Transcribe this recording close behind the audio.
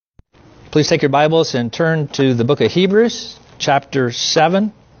Please take your Bibles and turn to the book of Hebrews, chapter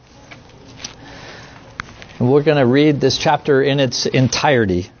 7. And we're going to read this chapter in its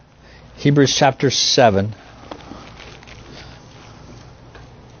entirety. Hebrews chapter 7.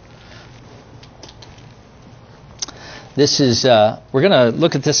 This is, we're going to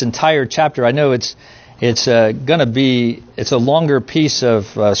look at this entire chapter. I know it's a longer piece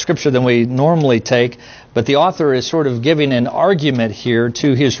of scripture than we normally take, but the author is sort of giving an argument here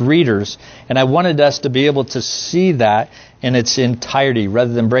to his readers, and I wanted us to be able to see that in its entirety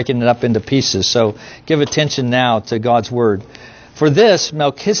rather than breaking it up into pieces. So give attention now to God's word. For this,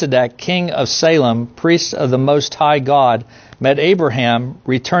 Melchizedek, king of Salem, priest of the Most High God, met Abraham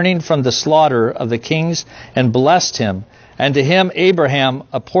returning from the slaughter of the kings and blessed him. And to him Abraham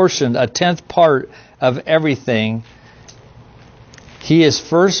apportioned a 10th part of everything. He is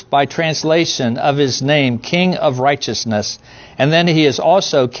first by translation of his name King of Righteousness, and then he is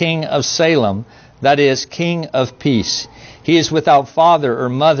also King of Salem, that is, King of Peace. He is without father or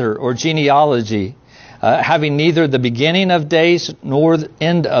mother or genealogy, having neither the beginning of days nor the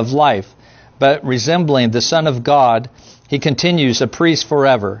end of life, but resembling the Son of God, he continues a priest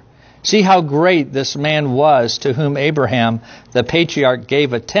forever. See how great this man was, to whom Abraham the patriarch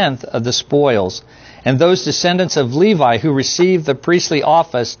gave a 10th of the spoils. And those descendants of Levi who received the priestly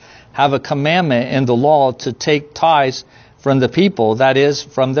office have a commandment in the law to take tithes from the people, that is,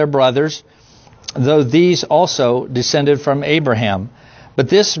 from their brothers, though these also descended from Abraham. But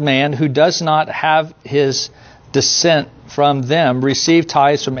this man who does not have his descent from them received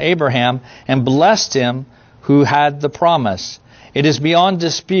tithes from Abraham and blessed him who had the promise. It is beyond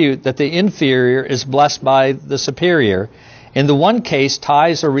dispute that the inferior is blessed by the superior. In the one case,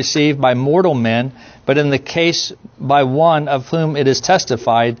 tithes are received by mortal men, but in the case by one of whom it is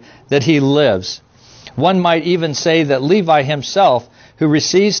testified that he lives. One might even say that Levi himself, who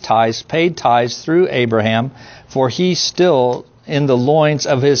receives tithes, paid tithes through Abraham, for he still in the loins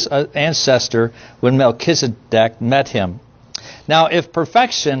of his ancestor when Melchizedek met him. Now, if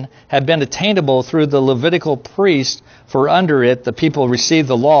perfection had been attainable through the Levitical priest, for under it the people received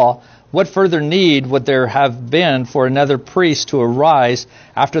the law, what further need would there have been for another priest to arise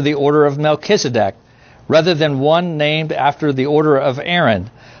after the order of Melchizedek, rather than one named after the order of Aaron?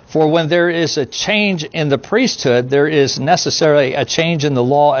 For when there is a change in the priesthood, there is necessarily a change in the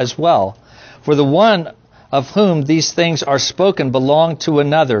law as well. For the one of whom these things are spoken belonged to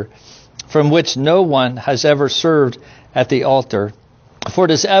another, from which no one has ever served at the altar. For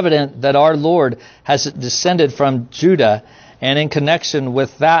it is evident that our Lord has descended from Judah, and in connection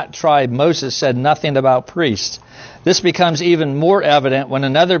with that tribe Moses said nothing about priests. This becomes even more evident when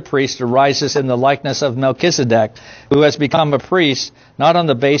another priest arises in the likeness of Melchizedek, who has become a priest not on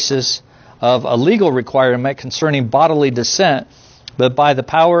the basis of a legal requirement concerning bodily descent, but by the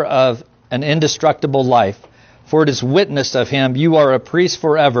power of an indestructible life. For it is witnessed of him, you are a priest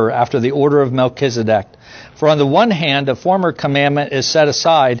forever after the order of Melchizedek. For on the one hand, a former commandment is set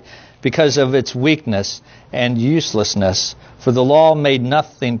aside because of its weakness and uselessness, for the law made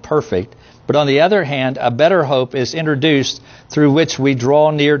nothing perfect. But on the other hand, a better hope is introduced through which we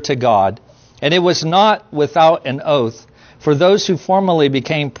draw near to God. And it was not without an oath, for those who formerly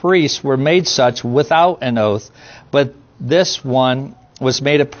became priests were made such without an oath, but this one was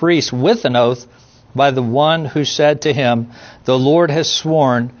made a priest with an oath by the one who said to him, the Lord has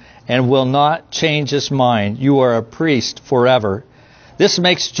sworn and will not change his mind. You are a priest forever. This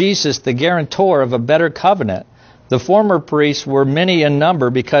makes Jesus the guarantor of a better covenant. The former priests were many in number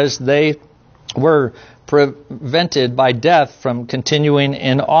because they were prevented by death from continuing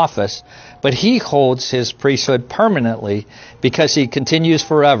in office. But he holds his priesthood permanently because he continues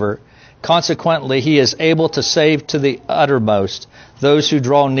forever. Consequently, he is able to save to the uttermost those who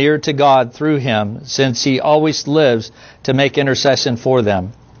draw near to God through him, since he always lives to make intercession for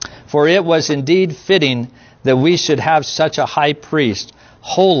them. For it was indeed fitting that we should have such a high priest,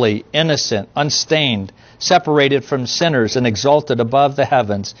 holy, innocent, unstained, separated from sinners and exalted above the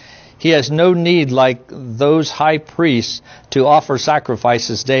heavens. He has no need, like those high priests, to offer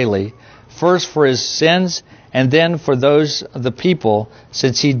sacrifices daily, first for his sins and then for those of the people,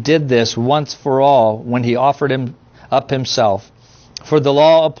 since he did this once for all when he offered him up himself. For the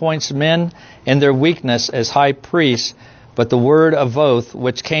law appoints men in their weakness as high priests, but the word of oath,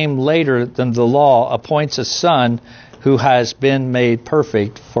 which came later than the law, appoints a son who has been made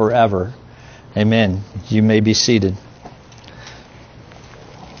perfect forever. Amen. You may be seated.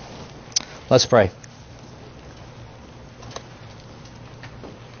 Let's pray.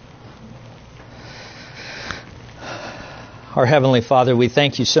 Our Heavenly Father, we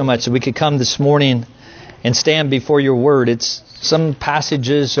thank you so much that we could come this morning and stand before your word. It's some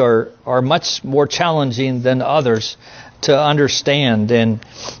passages are much more challenging than others to understand. And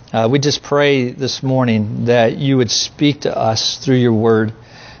we just pray this morning that you would speak to us through your word,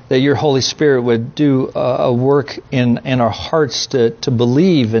 that your Holy Spirit would do a work in our hearts to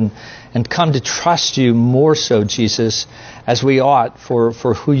believe and come to trust you more so, Jesus, as we ought for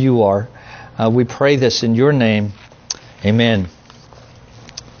who you are. We pray this in your name. Amen.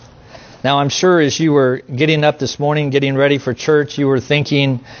 Now, I'm sure as you were getting up this morning, getting ready for church, you were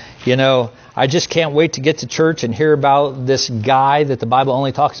thinking, I just can't wait to get to church and hear about this guy that the Bible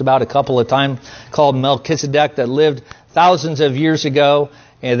only talks about a couple of times called Melchizedek that lived thousands of years ago,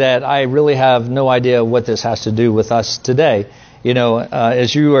 and that I really have no idea what this has to do with us today.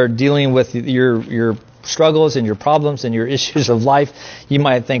 As you are dealing with your struggles and your problems and your issues of life, you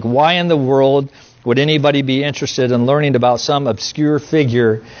might think, why in the world would anybody be interested in learning about some obscure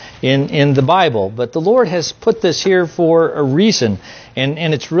figure in the Bible? But the Lord has put this here for a reason,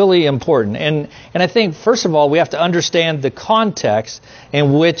 and it's really important. And I think, first of all, we have to understand the context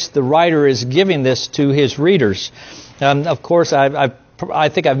in which the writer is giving this to his readers. Of course, I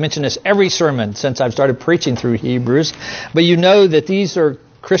think I've mentioned this every sermon since I've started preaching through Hebrews, but you know that these are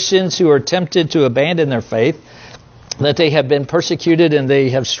Christians who are tempted to abandon their faith, that they have been persecuted and they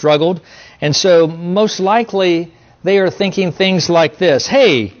have struggled. And so most likely they are thinking things like this.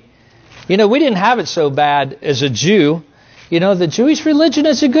 Hey, we didn't have it so bad as a Jew. The Jewish religion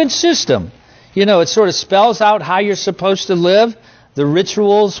is a good system. It sort of spells out how you're supposed to live. The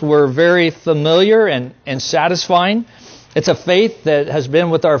rituals were very familiar and satisfying. It's a faith that has been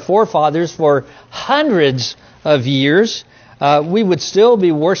with our forefathers for hundreds of years. We would still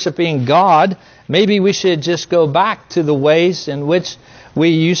be worshiping God. Maybe we should just go back to the ways in which we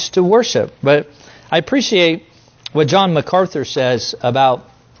used to worship. But I appreciate what John MacArthur says about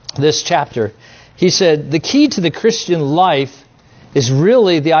this chapter. He said, the key to the Christian life is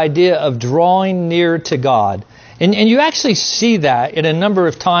really the idea of drawing near to God. And you actually see that in a number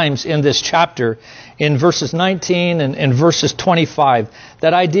of times in this chapter, in verses 19 and verses 25,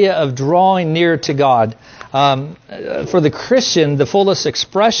 that idea of drawing near to God. For the Christian, the fullest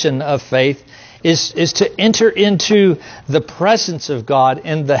expression of faith is to enter into the presence of God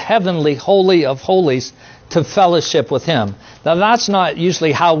in the heavenly holy of holies to fellowship with Him. Now, that's not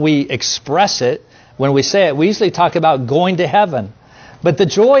usually how we express it when we say it. We usually talk about going to heaven. But the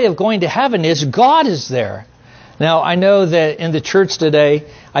joy of going to heaven is God is there. Now, I know that in the church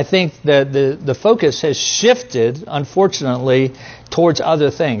today, I think that the focus has shifted, unfortunately, towards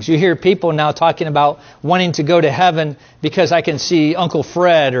other things. You hear people now talking about wanting to go to heaven because I can see Uncle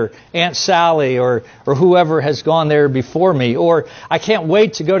Fred or Aunt Sally or whoever has gone there before me. Or I can't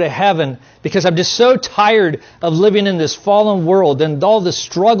wait to go to heaven because I'm just so tired of living in this fallen world and all the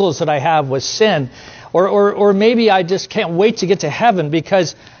struggles that I have with sin. Or maybe I just can't wait to get to heaven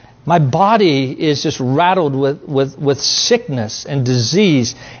because my body is just rattled with sickness and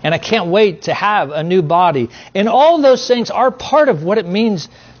disease, and I can't wait to have a new body. And all those things are part of what it means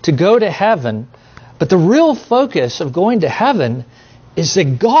to go to heaven. But the real focus of going to heaven is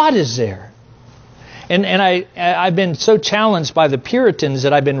that God is there. And I've been so challenged by the Puritans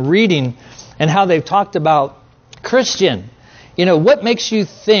that I've been reading and how they've talked about Christian. What makes you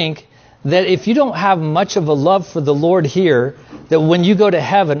think that if you don't have much of a love for the Lord here, that when you go to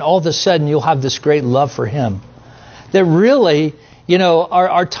heaven, all of a sudden you'll have this great love for Him? That really,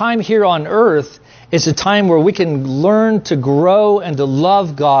 our time here on earth is a time where we can learn to grow and to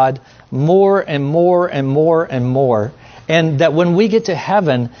love God more and more and more and more. And that when we get to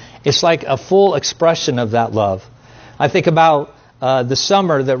heaven, it's like a full expression of that love. I think about the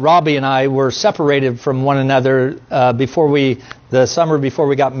summer that Robbie and I were separated from one another the summer before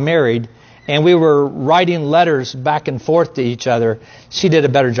we got married, and we were writing letters back and forth to each other. She did a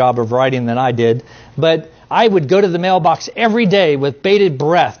better job of writing than I did, but I would go to the mailbox every day with bated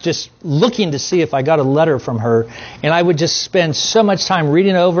breath, just looking to see if I got a letter from her, and I would just spend so much time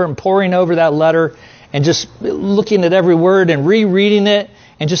reading over and poring over that letter and just looking at every word and rereading it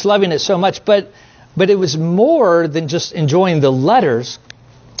and just loving it so much. But it was more than just enjoying the letters.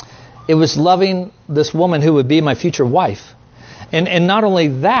 It was loving this woman who would be my future wife. And not only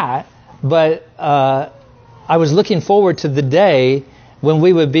that, but I was looking forward to the day when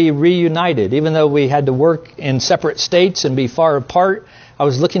we would be reunited. Even though we had to work in separate states and be far apart, I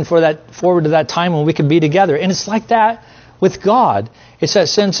was looking forward to that time when we could be together. And it's like that with God. It's that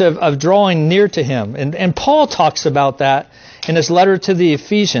sense of drawing near to Him. And Paul talks about that in his letter to the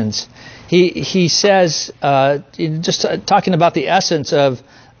Ephesians. He says, just talking about the essence of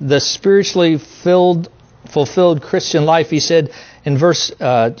the spiritually fulfilled Christian life, he said, in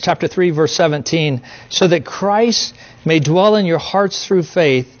chapter 3, verse 17, so that Christ may dwell in your hearts through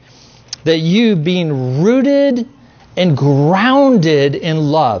faith, that you, being rooted and grounded in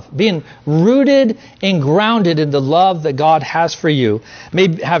love, being rooted and grounded in the love that God has for you,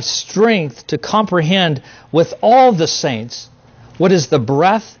 may have strength to comprehend with all the saints what is the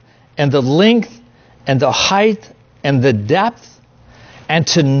breadth and the length and the height and the depth, and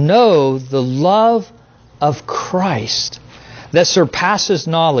to know the love of Christ that surpasses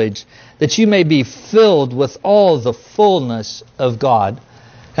knowledge, that you may be filled with all the fullness of God.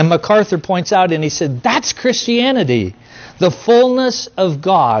 And MacArthur points out, and he said, that's Christianity, the fullness of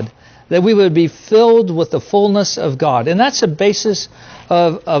God, that we would be filled with the fullness of God. And that's the basis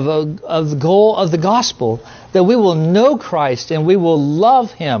of the goal of the gospel, that we will know Christ and we will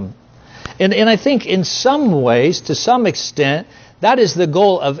love Him. And I think in some ways, to some extent, that is the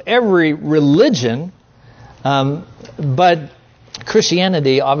goal of every religion. But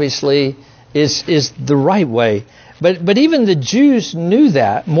Christianity obviously is the right way. But even the Jews knew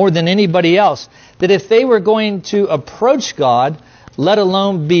that more than anybody else, that if they were going to approach God, let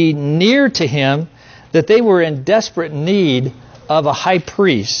alone be near to Him, that they were in desperate need of a high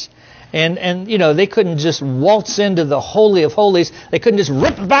priest. And you know, they couldn't just waltz into the Holy of Holies. They couldn't just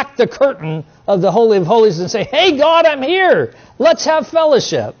rip back the curtain of the Holy of Holies and say, hey God, I'm here. Let's have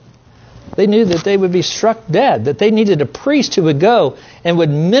fellowship. They knew that they would be struck dead, that they needed a priest who would go and would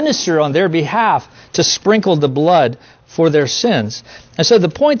minister on their behalf to sprinkle the blood for their sins. And so the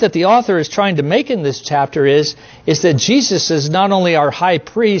point that the author is trying to make in this chapter is that Jesus is not only our high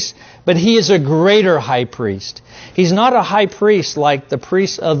priest, but He is a greater high priest. He's not a high priest like the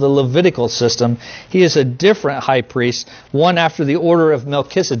priests of the Levitical system. He is a different high priest, one after the order of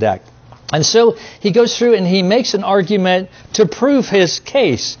Melchizedek. And so he goes through and he makes an argument to prove his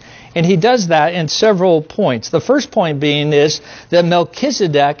case. And he does that in several points. The first point being is that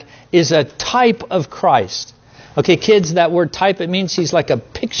Melchizedek is a type of Christ. Okay, kids, that word type, it means he's like a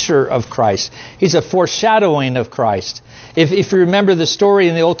picture of Christ. He's a foreshadowing of Christ. If you remember the story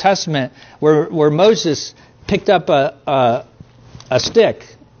in the Old Testament where Moses picked up a stick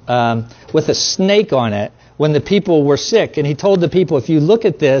with a snake on it when the people were sick, and he told the people, if you look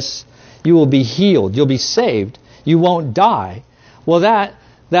at this, you will be healed. You'll be saved. You won't die. Well, that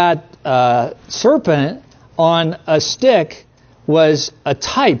serpent on a stick was a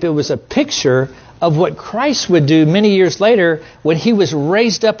type. It was a picture of what Christ would do many years later when He was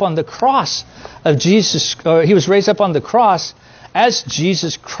raised up on the cross of Jesus. He was raised up on the cross as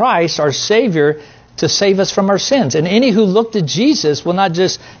Jesus Christ, our Savior, to save us from our sins. And any who look to Jesus will not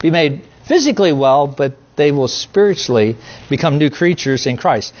just be made physically well, but they will spiritually become new creatures in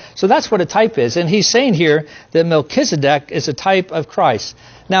Christ. So that's what a type is. And he's saying here that Melchizedek is a type of Christ.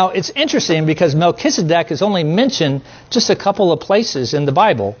 Now, it's interesting because Melchizedek is only mentioned just a couple of places in the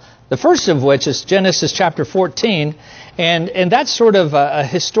Bible. The first of which is Genesis chapter 14. And that's sort of a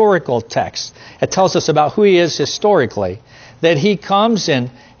historical text. It tells us about who He is historically. That He comes and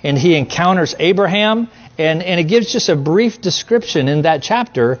He encounters Abraham. And it gives just a brief description in that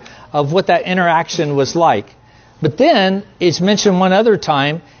chapter of what that interaction was like. But then it's mentioned one other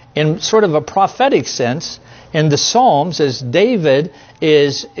time in sort of a prophetic sense in the Psalms as David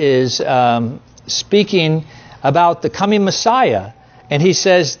is speaking about the coming Messiah. And he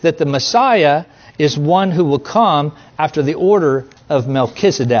says that the Messiah is one who will come after the order of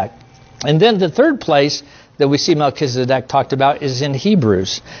Melchizedek. And then the third place that we see Melchizedek talked about is in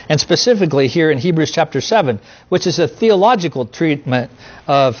Hebrews, and specifically here in Hebrews chapter 7, which is a theological treatment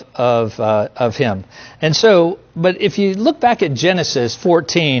of him. And so, but if you look back at Genesis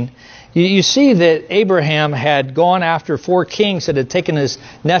 14, you see that Abraham had gone after 4 kings that had taken his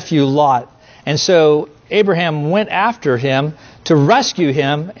nephew Lot. And so Abraham went after him to rescue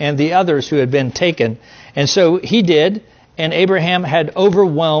him and the others who had been taken. And so he did. And Abraham had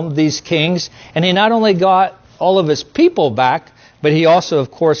overwhelmed these kings. And he not only got all of his people back, but he also,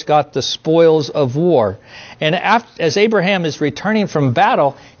 of course, got the spoils of war. And as Abraham is returning from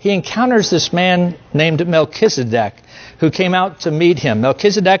battle, he encounters this man named Melchizedek, who came out to meet him.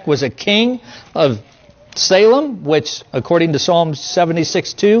 Melchizedek was a king of Salem, which, according to Psalm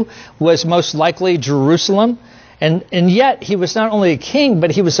 76:2, was most likely Jerusalem. And yet, he was not only a king,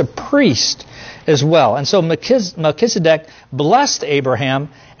 but he was a priest as well. And so Melchizedek blessed Abraham,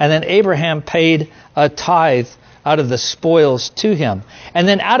 and then Abraham paid a tithe out of the spoils to him. And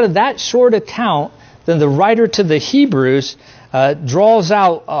then out of that short account, then the writer to the Hebrews draws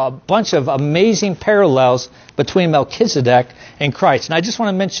out a bunch of amazing parallels between Melchizedek and Christ. And I just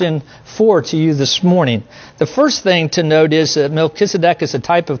want to mention 4 to you this morning. The first thing to note is that Melchizedek is a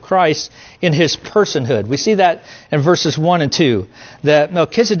type of Christ in his personhood. We see that in verses 1 and 2, that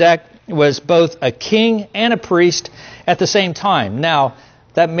Melchizedek was both a king and a priest at the same time. Now,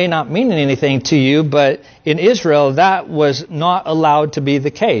 that may not mean anything to you, but in Israel, that was not allowed to be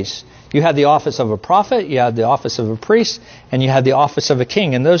the case. You had the office of a prophet, you had the office of a priest, and you had the office of a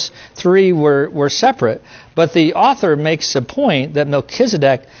king. And those three were separate. But the author makes the point that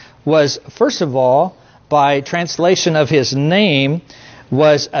Melchizedek was, first of all, by translation of his name,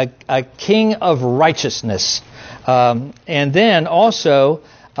 was a king of righteousness. And then also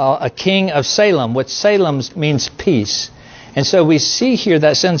a king of Salem, which Salem means peace. And so we see here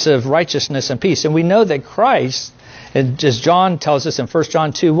that sense of righteousness and peace. And we know that Christ, and as John tells us in 1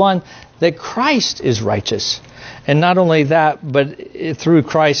 John 2:1, that Christ is righteous. And not only that, but through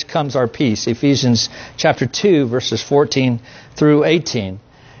Christ comes our peace. Ephesians chapter 2, verses 14 through 18.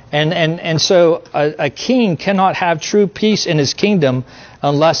 And so a king cannot have true peace in his kingdom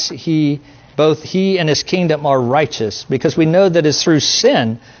unless both he and his kingdom are righteous. Because we know that it's through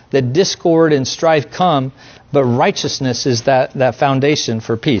sin that discord and strife come, but righteousness is that foundation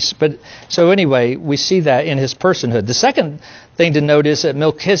for peace. But so anyway, we see that in his personhood. The second thing to note is that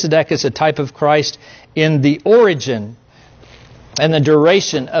Melchizedek is a type of Christ in the origin and the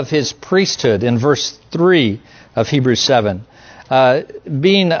duration of his priesthood in verse 3 of Hebrews 7.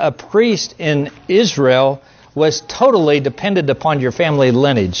 Being a priest in Israel was totally dependent upon your family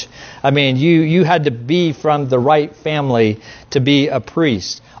lineage. I mean, you had to be from the right family to be a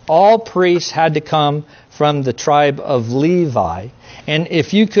priest. All priests had to come from the tribe of Levi. And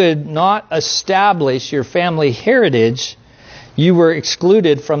if you could not establish your family heritage, you were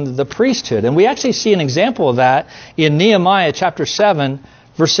excluded from the priesthood. And we actually see an example of that in Nehemiah chapter 7,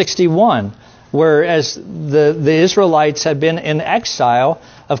 verse 61. Whereas the Israelites had been in exile,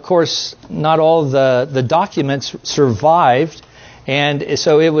 of course, not all the documents survived. And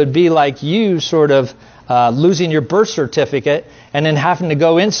so it would be like you sort of losing your birth certificate and then having to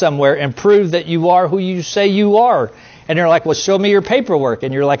go in somewhere and prove that you are who you say you are. And they're like, well, show me your paperwork.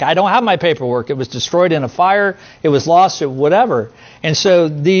 And you're like, I don't have my paperwork. It was destroyed in a fire. It was lost or whatever. And so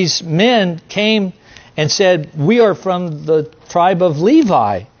these men came and said, we are from the tribe of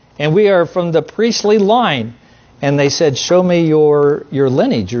Levi. And we are from the priestly line. And they said, show me your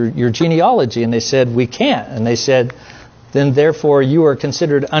lineage, your genealogy. And they said, we can't. And they said, then therefore you are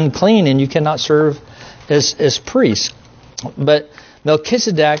considered unclean and you cannot serve as priests. But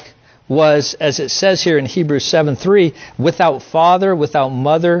Melchizedek was, as it says here in Hebrews 7:3, without father, without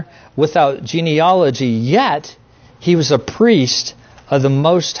mother, without genealogy, yet he was a priest of the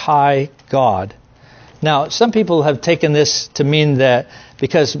Most High God. Now, some people have taken this to mean that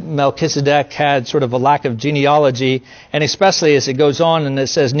because Melchizedek had sort of a lack of genealogy, and especially as it goes on and it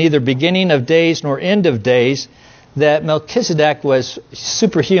says neither beginning of days nor end of days, that Melchizedek was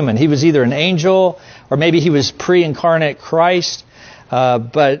superhuman. He was either an angel or maybe he was pre-incarnate Christ,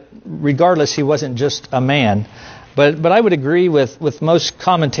 but regardless, he wasn't just a man. But I would agree with most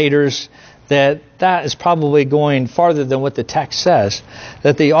commentators that is probably going farther than what the text says.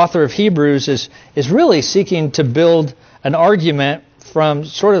 That the author of Hebrews is really seeking to build an argument from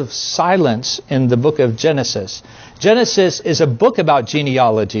sort of silence in the book of Genesis. Genesis is a book about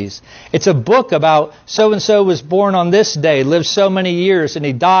genealogies. It's a book about so-and-so was born on this day, lived so many years, and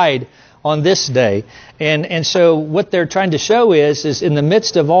he died on this day. And so what they're trying to show is in the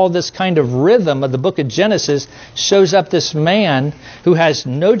midst of all this kind of rhythm of the book of Genesis, shows up this man who has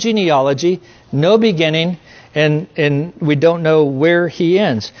no genealogy, no beginning, and we don't know where he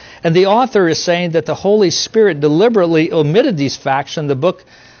ends. And the author is saying that the Holy Spirit deliberately omitted these facts from the book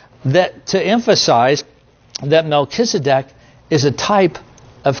to emphasize that Melchizedek is a type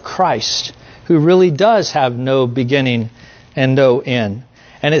of Christ who really does have no beginning and no end.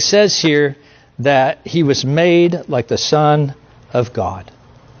 And it says here that he was made like the Son of God.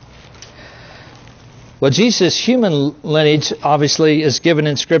 Well, Jesus' human lineage obviously is given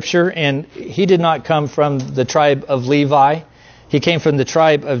in Scripture, and he did not come from the tribe of Levi. He came from the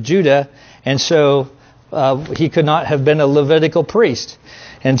tribe of Judah, and so he could not have been a Levitical priest.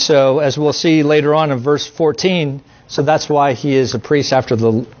 And so, as we'll see later on in verse 14, so that's why he is a priest after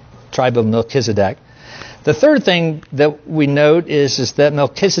the tribe of Melchizedek. The third thing that we note is that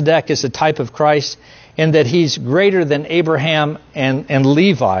Melchizedek is a type of Christ in that he's greater than Abraham and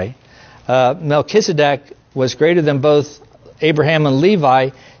Levi. Melchizedek was greater than both Abraham and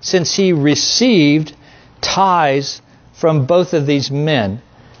Levi since he received tithes from both of these men.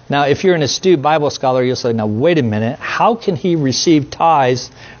 Now, if you're an astute Bible scholar, you'll say, now, wait a minute. How can he receive tithes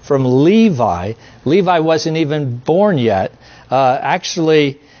from Levi? Levi wasn't even born yet.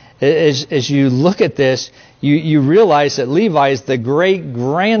 Actually, as you look at this, you realize that Levi is the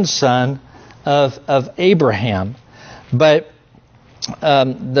great-grandson of Abraham. But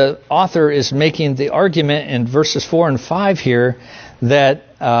the author is making the argument in verses 4 and 5 here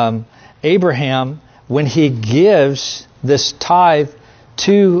that Abraham, when he gives this tithe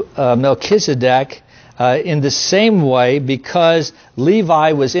to Melchizedek in the same way, because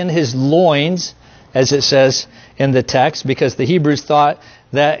Levi was in his loins, as it says in the text, because the Hebrews thought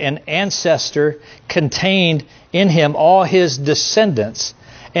that an ancestor contained in him all his descendants.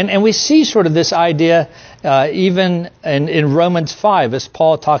 And we see sort of this idea even in Romans 5, as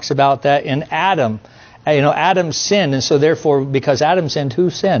Paul talks about that in Adam. Adam sinned, and so therefore, because Adam sinned,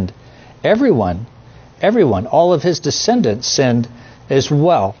 who sinned? Everyone. All of his descendants sinned as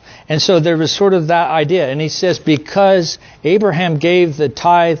well. And so there was sort of that idea. And he says, because Abraham gave the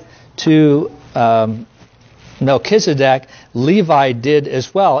tithe to Melchizedek, Levi did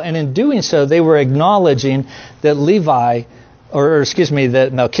as well. And in doing so, they were acknowledging that that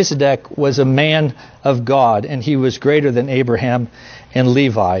Melchizedek was a man of God, and he was greater than Abraham and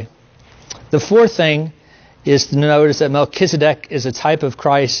Levi. The fourth thing is to notice that Melchizedek is a type of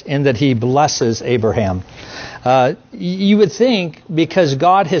Christ in that he blesses Abraham. You would think, because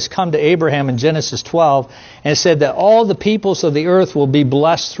God has come to Abraham in Genesis 12 and said that all the peoples of the earth will be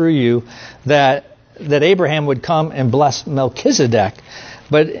blessed through you, that Abraham would come and bless Melchizedek.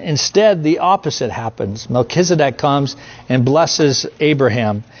 But instead, the opposite happens. Melchizedek comes and blesses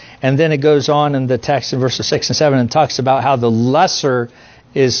Abraham. And then it goes on in the text in verses 6 and 7 and talks about how the lesser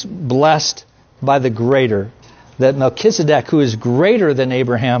is blessed by the greater. That Melchizedek, who is greater than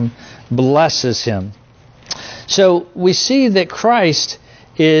Abraham, blesses him. So we see that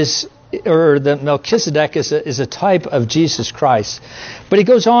that Melchizedek is a type of Jesus Christ. But he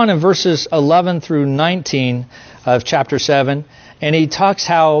goes on in verses 11 through 19 of chapter 7, and he talks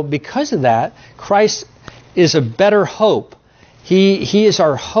how, because of that, Christ is a better hope. He is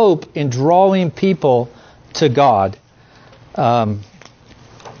our hope in drawing people to God.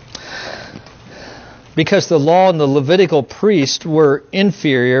 Because the law and the Levitical priest were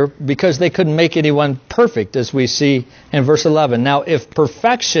inferior because they couldn't make anyone perfect, as we see in verse 11. Now, if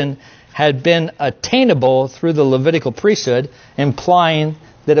perfection had been attainable through the Levitical priesthood, implying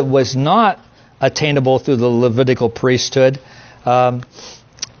that it was not attainable through the Levitical priesthood,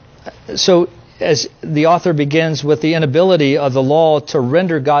 so as the author begins with the inability of the law to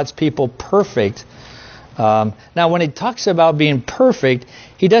render God's people perfect. Now, when he talks about being perfect,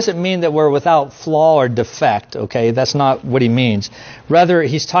 he doesn't mean that we're without flaw or defect, okay? That's not what he means. Rather,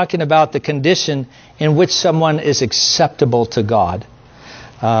 he's talking about the condition in which someone is acceptable to God.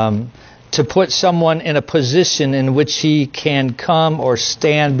 To put someone in a position in which he can come or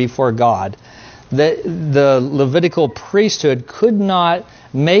stand before God. The Levitical priesthood could not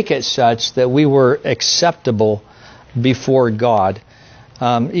make it such that we were acceptable before God.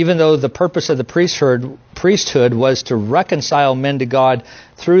 Even though the purpose of the priesthood was to reconcile men to God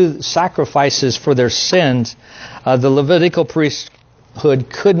through sacrifices for their sins, the Levitical priesthood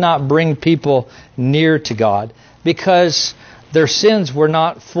could not bring people near to God because their sins were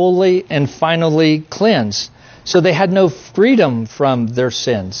not fully and finally cleansed. So they had no freedom from their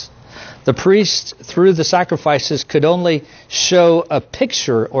sins. The priest, through the sacrifices, could only show a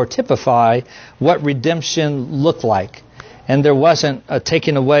picture or typify what redemption looked like. And there wasn't a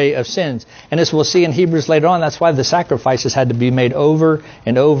taking away of sins. And as we'll see in Hebrews later on, that's why the sacrifices had to be made over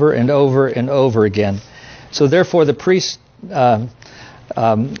and over and over and over again. So therefore the priests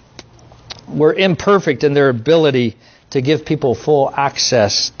were imperfect in their ability to give people full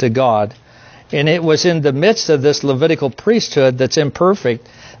access to God. And it was in the midst of this Levitical priesthood that's imperfect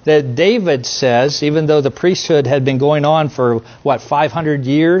that David says, even though the priesthood had been going on for, 500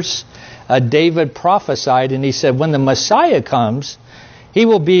 years, David prophesied, and he said, when the Messiah comes, he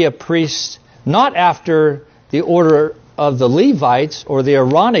will be a priest not after the order of the Levites or the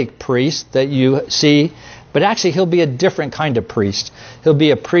Aaronic priest that you see, but actually he'll be a different kind of priest. He'll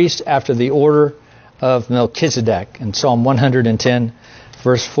be a priest after the order of Melchizedek in Psalm 110,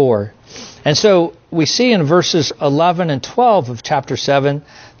 verse 4. And so we see in verses 11 and 12 of chapter 7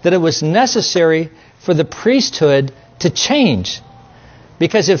 that it was necessary for the priesthood to change.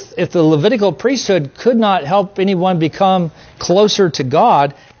 Because if the Levitical priesthood could not help anyone become closer to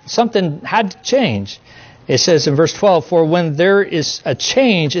God, something had to change. It says in verse 12, for when there is a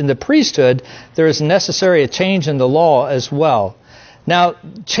change in the priesthood, there is necessary a change in the law as well. Now,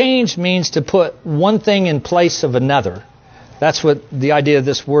 change means to put one thing in place of another. That's what the idea of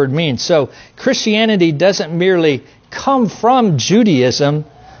this word means. So Christianity doesn't merely come from Judaism,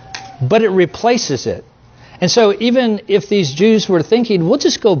 but it replaces it. And so even if these Jews were thinking, we'll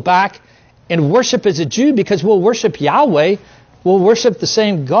just go back and worship as a Jew because we'll worship Yahweh, we'll worship the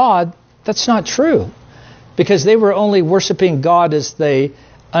same God, that's not true. Because they were only worshiping God as they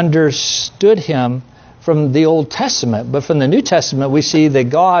understood Him from the Old Testament. But from the New Testament, we see that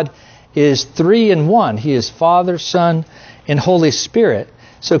God is 3 in 1. He is Father, Son, and Holy Spirit.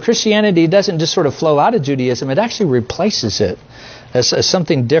 So Christianity doesn't just sort of flow out of Judaism, it actually replaces it as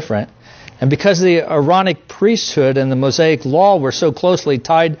something different. And because the Aaronic priesthood and the Mosaic law were so closely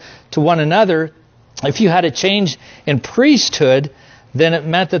tied to one another, if you had a change in priesthood, then it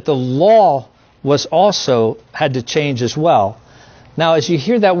meant that the law was also had to change as well. Now, as you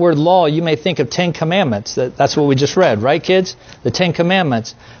hear that word law, you may think of 10 Commandments. That's what we just read, right, kids? The 10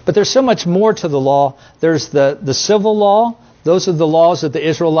 Commandments. But there's so much more to the law. There's the civil law. Those are the laws that the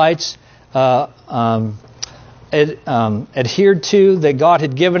Israelites adhered to, that God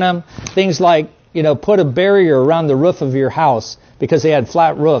had given them. Things like, put a barrier around the roof of your house because they had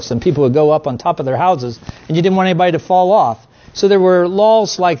flat roofs and people would go up on top of their houses and you didn't want anybody to fall off. So there were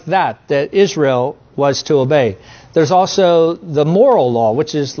laws like that Israel was to obey. There's also the moral law,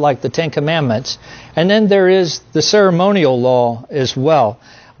 which is like the 10 Commandments. And then there is the ceremonial law as well,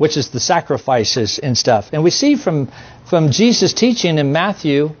 which is the sacrifices and stuff. And we see from Jesus' teaching in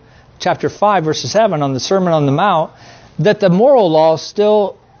Matthew chapter 5, verse 7 on the Sermon on the Mount, that the moral law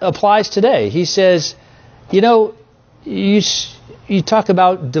still applies today. He says, you talk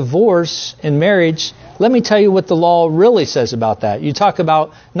about divorce and marriage. Let me tell you what the law really says about that. You talk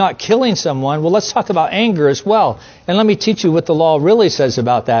about not killing someone. Well, let's talk about anger as well. And let me teach you what the law really says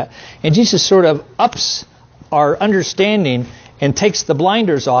about that. And Jesus sort of ups our understanding and takes the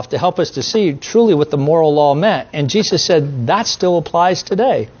blinders off to help us to see truly what the moral law meant. And Jesus said that still applies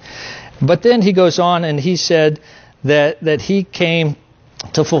today. But then he goes on and he said that he came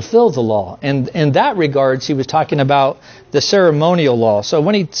to fulfill the law. And in that regards, he was talking about the ceremonial law. So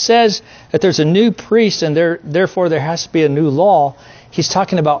when he says that there's a new priest and therefore there has to be a new law, he's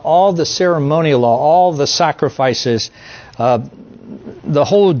talking about all the ceremonial law, all the sacrifices. The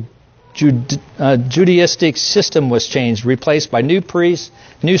whole Judaistic system was changed, replaced by new priests,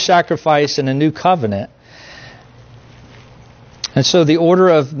 new sacrifice, and a new covenant. And so the order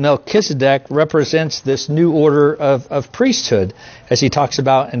of Melchizedek represents this new order of priesthood, as he talks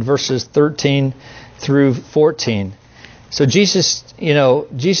about in verses 13 through 14. So Jesus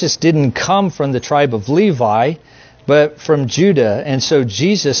didn't come from the tribe of Levi, but from Judah. And so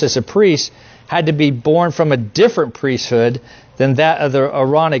Jesus, as a priest, had to be born from a different priesthood than that of the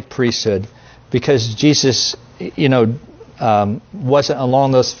Aaronic priesthood, because Jesus, wasn't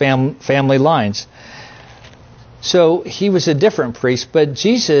along those family lines. So he was a different priest, but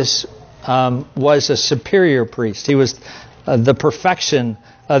Jesus was a superior priest. He was the perfection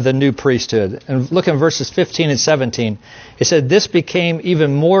of the new priesthood. And look in verses 15 and 17. It said, "This became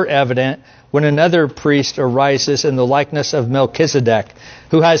even more evident when another priest arises in the likeness of Melchizedek,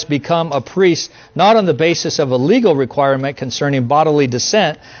 who has become a priest not on the basis of a legal requirement concerning bodily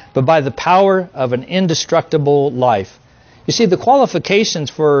descent, but by the power of an indestructible life." You see, the qualifications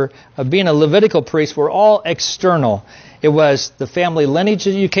for being a Levitical priest were all external. It was the family lineage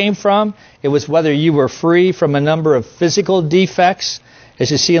that you came from. It was whether you were free from a number of physical defects, as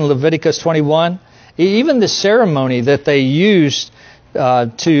you see in Leviticus 21. Even the ceremony that they used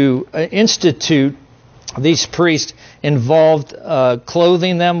to institute these priests involved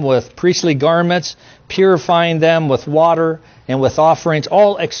clothing them with priestly garments, purifying them with water and with offerings,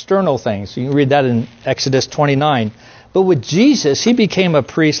 all external things. You can read that in Exodus 29. But with Jesus, he became a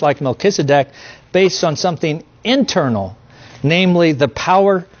priest like Melchizedek based on something internal, namely the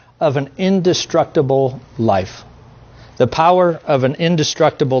power of an indestructible life. The power of an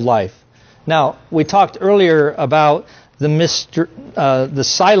indestructible life. Now, we talked earlier about the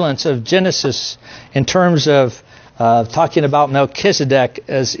silence of Genesis in terms of talking about Melchizedek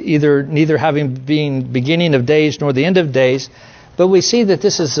as neither having been beginning of days nor the end of days. But we see that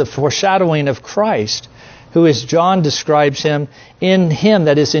this is a foreshadowing of Christ, who, as John describes him, in him,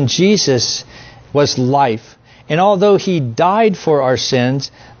 that is in Jesus, was life. And although he died for our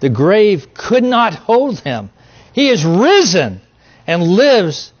sins, the grave could not hold him. He is risen and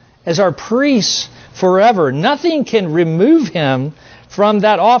lives as our priest forever. Nothing can remove him from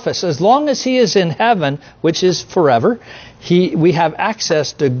that office. As long as he is in heaven, which is forever, we have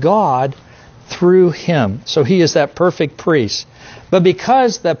access to God through him. So he is that perfect priest. But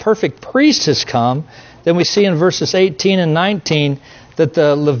because that perfect priest has come, then we see in verses 18 and 19 that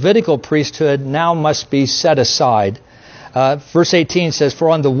the Levitical priesthood now must be set aside. Verse 18 says, "For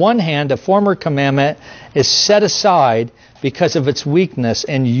on the one hand, a former commandment is set aside because of its weakness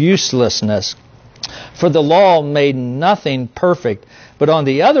and uselessness. For the law made nothing perfect. But on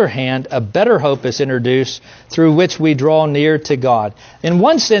the other hand, a better hope is introduced through which we draw near to God." In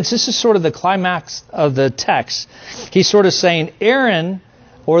one sense, this is sort of the climax of the text. He's sort of saying Aaron,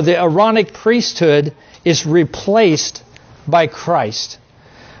 or the Aaronic priesthood, is replaced by Christ.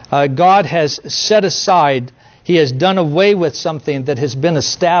 God has set aside, He has done away with something that has been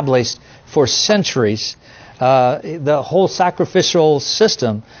established for centuries, the whole sacrificial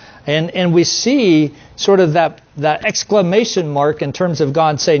system. And we see sort of that exclamation mark in terms of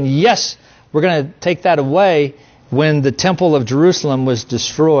God saying, yes, we're going to take that away, when the temple of Jerusalem was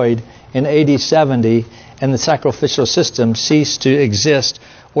destroyed in AD 70 and the sacrificial system ceased to exist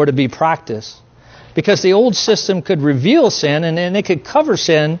or to be practiced. Because the old system could reveal sin and it could cover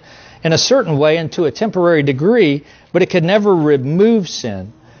sin in a certain way and to a temporary degree, but it could never remove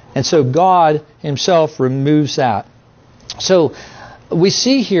sin. And so God Himself removes that. So we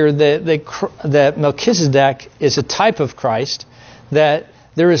see here that Melchizedek is a type of Christ, that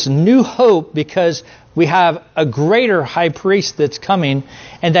there is new hope because we have a greater high priest that's coming,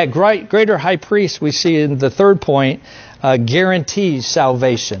 and that greater high priest, we see in the third point, guarantees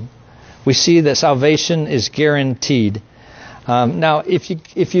salvation. We see that salvation is guaranteed. Now,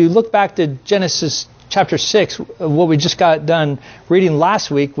 if you look back to Genesis chapter 6, what we just got done reading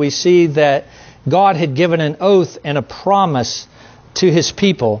last week, we see that God had given an oath and a promise to His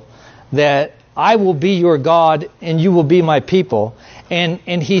people that I will be your God and you will be my people.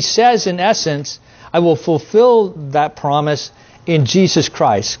 And He says, in essence, I will fulfill that promise in Jesus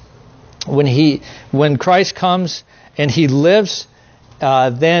Christ. When Christ comes and He lives,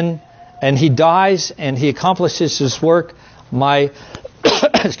 and He dies and He accomplishes His work, my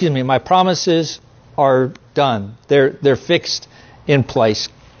my promises are done. They're fixed in place.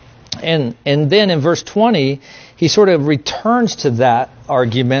 And then in verse 20, he sort of returns to that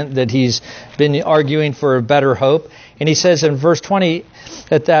argument that he's been arguing for a better hope. And he says in verse 20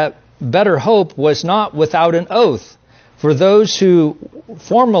 that better hope was not without an oath. For those who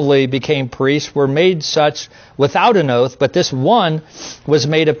formerly became priests were made such without an oath, but this one was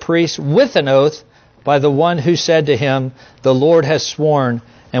made a priest with an oath by the one who said to him, "The Lord has sworn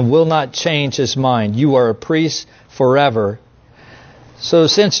and will not change His mind. You are a priest forever." So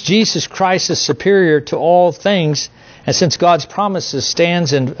since Jesus Christ is superior to all things, and since God's promises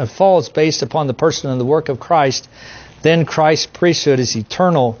stands and falls based upon the person and the work of Christ, then Christ's priesthood is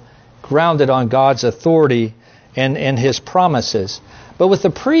eternal, grounded on God's authority and His promises. But with the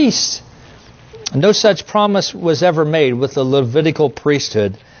priest, no such promise was ever made with the Levitical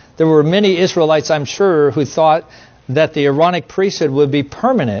priesthood. There were many Israelites, I'm sure, who thought that the Aaronic priesthood would be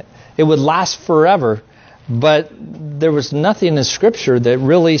permanent. It would last forever. But there was nothing in Scripture that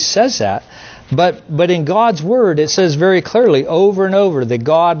really says that. But in God's Word, it says very clearly over and over that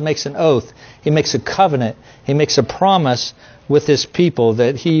God makes an oath. He makes a covenant. He makes a promise with His people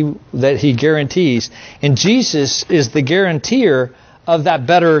that He guarantees. And Jesus is the guarantor of that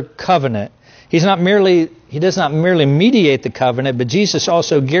better covenant. He does not merely mediate the covenant, but Jesus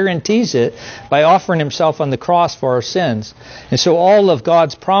also guarantees it by offering Himself on the cross for our sins. And so all of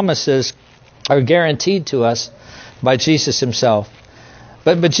God's promises are guaranteed to us by Jesus Himself.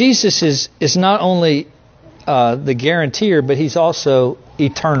 But Jesus is not only the guarantor, but He's also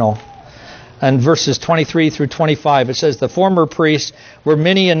eternal. And verses 23 through 25, it says, "The former priests were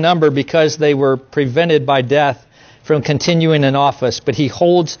many in number because they were prevented by death from continuing in office, but He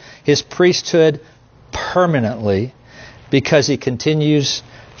holds His priesthood permanently because He continues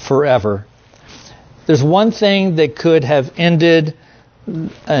forever." There's one thing that could have ended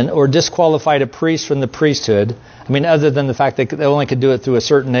or disqualified a priest from the priesthood. I mean, other than the fact that they only could do it through a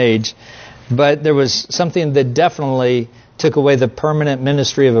certain age. But there was something that definitely took away the permanent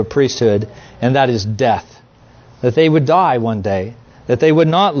ministry of a priesthood, and that is death. That they would die one day. That they would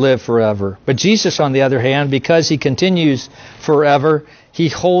not live forever. But Jesus, on the other hand, because He continues forever, He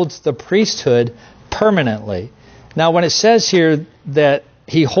holds the priesthood permanently. Now, when it says here that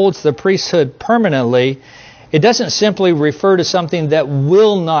He holds the priesthood permanently, it doesn't simply refer to something that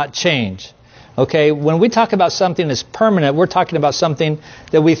will not change. Okay, when we talk about something that's permanent, we're talking about something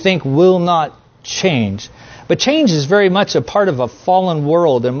that we think will not change. But change is very much a part of a fallen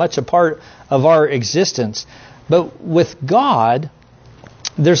world and much a part of our existence. But with God,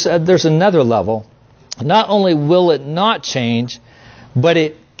 there's another level. Not only will it not change, but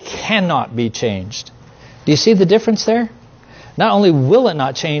it cannot be changed. Do you see the difference there? Not only will it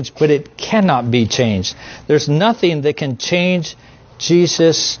not change, but it cannot be changed. There's nothing that can change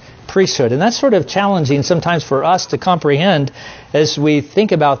Jesus' priesthood. And that's sort of challenging sometimes for us to comprehend as we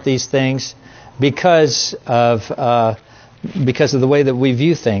think about these things because of the way that we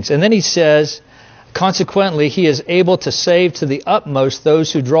view things. And then he says, consequently, he is able to save to the utmost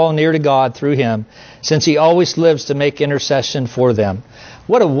those who draw near to God through him, since he always lives to make intercession for them.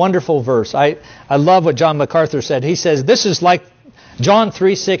 What a wonderful verse. I love what John MacArthur said. He says, this is like John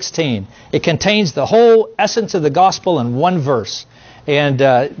 3:16. It contains the whole essence of the gospel in one verse. And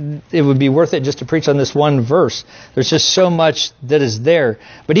it would be worth it just to preach on this one verse. There's just so much that is there.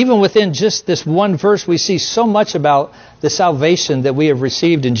 But even within just this one verse, we see so much about the salvation that we have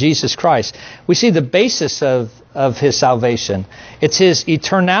received in Jesus Christ. We see the basis of his salvation. It's his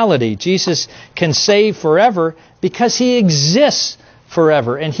eternality. Jesus can save forever because he exists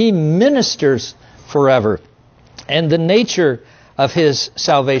forever and he ministers forever. And the nature of his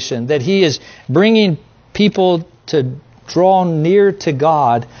salvation, that he is bringing people to draw near to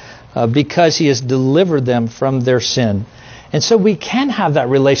God because he has delivered them from their sin. And so we can have that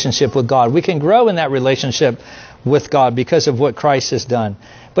relationship with God. We can grow in that relationship with God because of what Christ has done.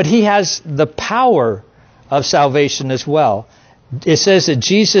 But he has the power of salvation as well. It says that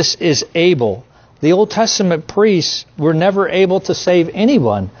Jesus is able. The Old Testament priests were never able to save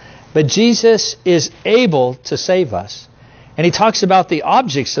anyone, but Jesus is able to save us. And he talks about the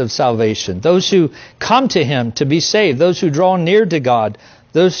objects of salvation, those who come to him to be saved, those who draw near to God,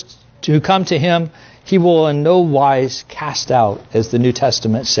 those who come to him, he will in no wise cast out, as the New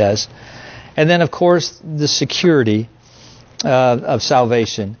Testament says. And then, of course, the security of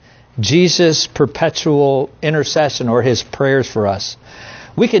salvation. Jesus' perpetual intercession, or his prayers for us.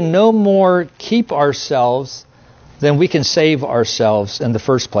 We can no more keep ourselves than we can save ourselves in the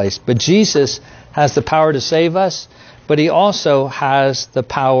first place. But Jesus has the power to save us, but he also has the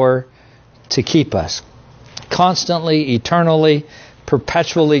power to keep us. Constantly, eternally,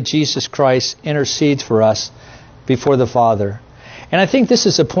 perpetually, Jesus Christ intercedes for us before the Father. And I think this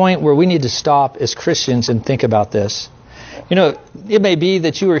is a point where we need to stop as Christians and think about this. You know, it may be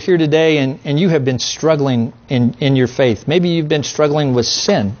that you are here today and you have been struggling in your faith. Maybe you've been struggling with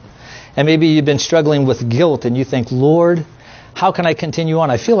sin. And maybe you've been struggling with guilt and you think, Lord, how can I continue on?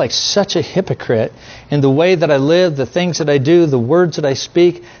 I feel like such a hypocrite in the way that I live, the things that I do, the words that I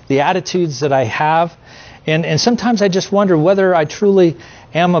speak, the attitudes that I have. And sometimes I just wonder whether I truly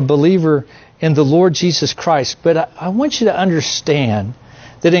am a believer in the Lord Jesus Christ. But I want you to understand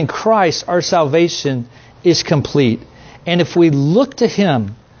that in Christ our salvation is complete. And if we look to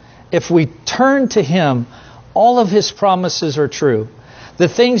him, if we turn to him, all of his promises are true. The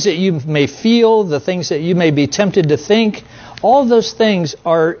things that you may feel, the things that you may be tempted to think, all those things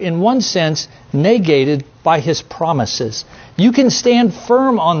are in one sense negated by his promises. You can stand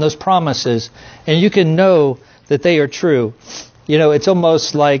firm on those promises and you can know that they are true. You know, it's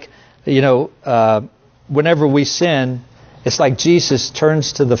almost like, whenever we sin, it's like Jesus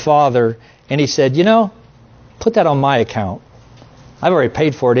turns to the Father and he said, put that on my account. I've already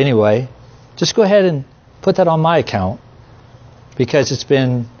paid for it anyway. Just go ahead and put that on my account because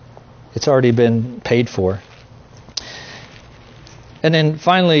it's already been paid for. And then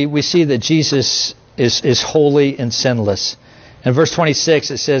finally, we see that Jesus is holy and sinless. In verse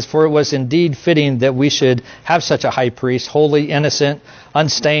 26, it says, "For it was indeed fitting that we should have such a high priest, holy, innocent,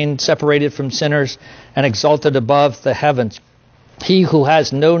 unstained, separated from sinners, and exalted above the heavens. He who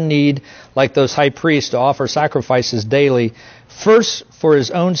has no need, like those high priests, to offer sacrifices daily, first for his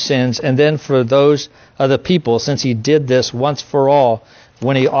own sins, and then for those of the people, since he did this once for all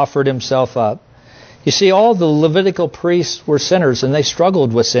when he offered himself up." You see, all the Levitical priests were sinners and they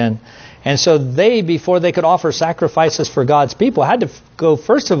struggled with sin. And so they, before they could offer sacrifices for God's people, had to go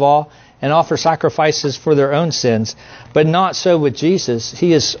first of all and offer sacrifices for their own sins. But not so with Jesus.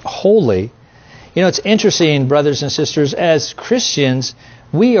 He is holy. You know, it's interesting, brothers and sisters, as Christians,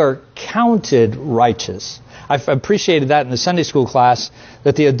 we are counted righteous. I've appreciated that in the Sunday school class,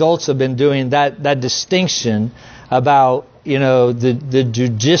 that the adults have been doing that distinction about, the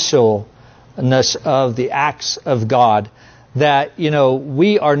judicial of the acts of God, that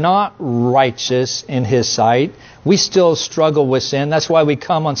we are not righteous in his sight. We still struggle with sin. That's why we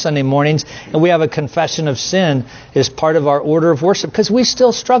come on Sunday mornings and we have a confession of sin as part of our order of worship, because we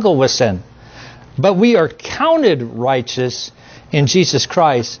still struggle with sin. But we are counted righteous in Jesus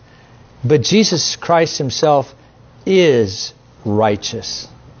Christ. But Jesus Christ himself is righteous.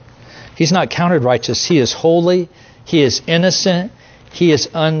 He's not counted righteous. He is holy. He is innocent. He is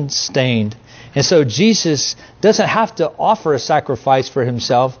unstained. And so Jesus doesn't have to offer a sacrifice for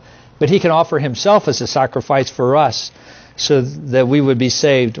himself, but he can offer himself as a sacrifice for us so that we would be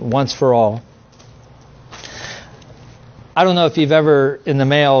saved once for all. I don't know if you've ever in the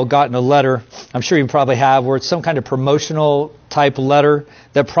mail gotten a letter. I'm sure you probably have, where it's some kind of promotional type letter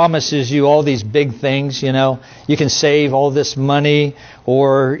that promises you all these big things. You know, you can save all this money,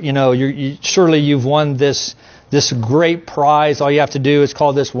 or surely you've won this great prize. All you have to do is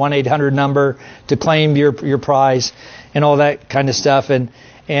call this 1-800 number to claim your prize, and all that kind of stuff.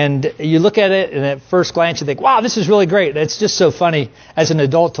 And you look at it, and at first glance you think, wow, this is really great. It's just so funny as an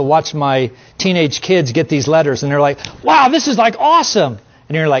adult to watch my teenage kids get these letters, and they're like, wow, this is like awesome.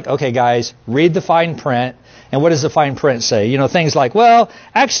 And you're like, okay, guys, read the fine print. And what does the fine print say? You know, things like, well,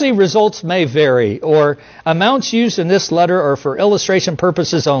 actually results may vary, or amounts used in this letter are for illustration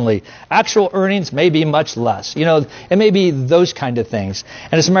purposes only. Actual earnings may be much less. You know, it may be those kind of things.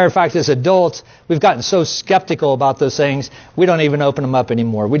 And as a matter of fact, as adults, we've gotten so skeptical about those things, we don't even open them up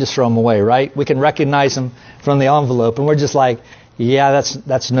anymore. We just throw them away, right? We can recognize them from the envelope, and we're just like, yeah,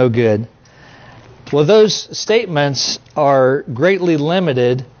 that's no good. Well, those statements are greatly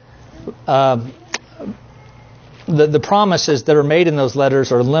limited. The promises that are made in those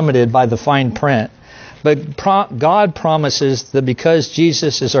letters are limited by the fine print. But God promises that because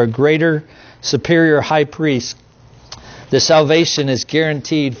Jesus is our greater, superior high priest, the salvation is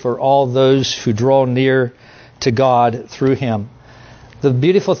guaranteed for all those who draw near to God through Him. The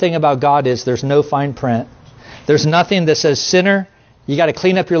beautiful thing about God is there's no fine print. There's nothing that says, sinner, you got to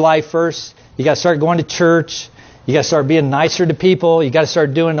clean up your life first. You got to start going to church. You got to start being nicer to people. You got to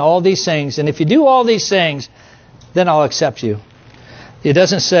start doing all these things. And if you do all these things, then I'll accept you. It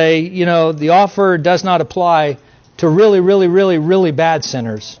doesn't say, the offer does not apply to really, really, really, really bad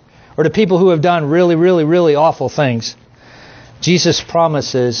sinners, or to people who have done really, really, really awful things. Jesus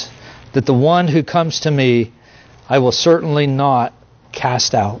promises that the one who comes to me, I will certainly not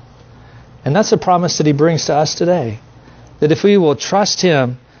cast out. And that's a promise that He brings to us today. That if we will trust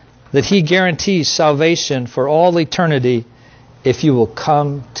Him, that He guarantees salvation for all eternity if you will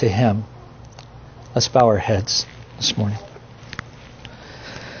come to Him. Let's bow our heads this morning.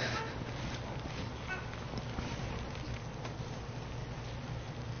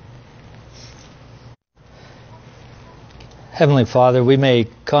 Heavenly Father, we may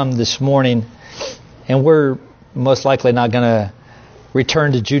come this morning and we're most likely not going to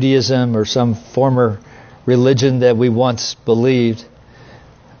return to Judaism or some former religion that we once believed.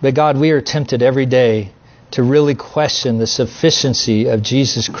 But God, we are tempted every day to really question the sufficiency of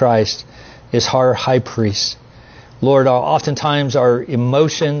Jesus Christ as our high priest. Lord, oftentimes our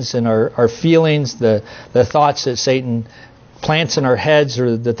emotions and our feelings, the thoughts that Satan plants in our heads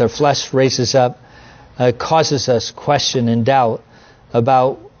or that the flesh raises up, causes us question and doubt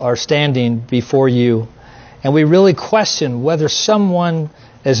about our standing before you. And we really question whether someone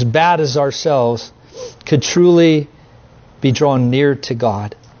as bad as ourselves could truly be drawn near to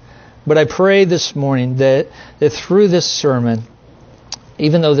God. But I pray this morning that through this sermon,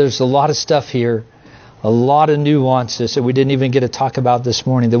 even though there's a lot of stuff here, a lot of nuances that we didn't even get to talk about this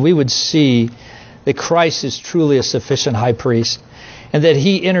morning, that we would see that Christ is truly a sufficient high priest, and that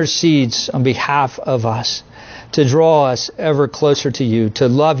He intercedes on behalf of us to draw us ever closer to you, to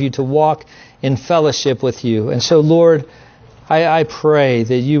love you, to walk in fellowship with you. And so, Lord, I pray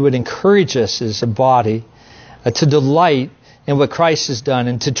that you would encourage us as a body to delight in what Christ has done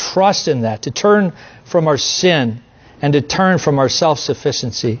and to trust in that, to turn from our sin and to turn from our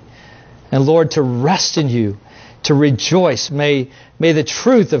self-sufficiency. And Lord, to rest in you, to rejoice. May the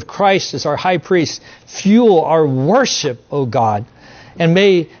truth of Christ as our high priest fuel our worship, O God. And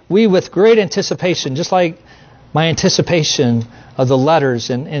may we with great anticipation, just like my anticipation of the letters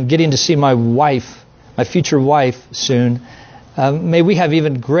and getting to see my wife, my future wife soon, may we have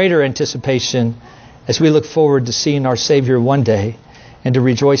even greater anticipation as we look forward to seeing our Savior one day and to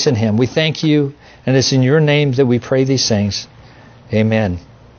rejoice in Him. We thank you, and it's in your name that we pray these things. Amen.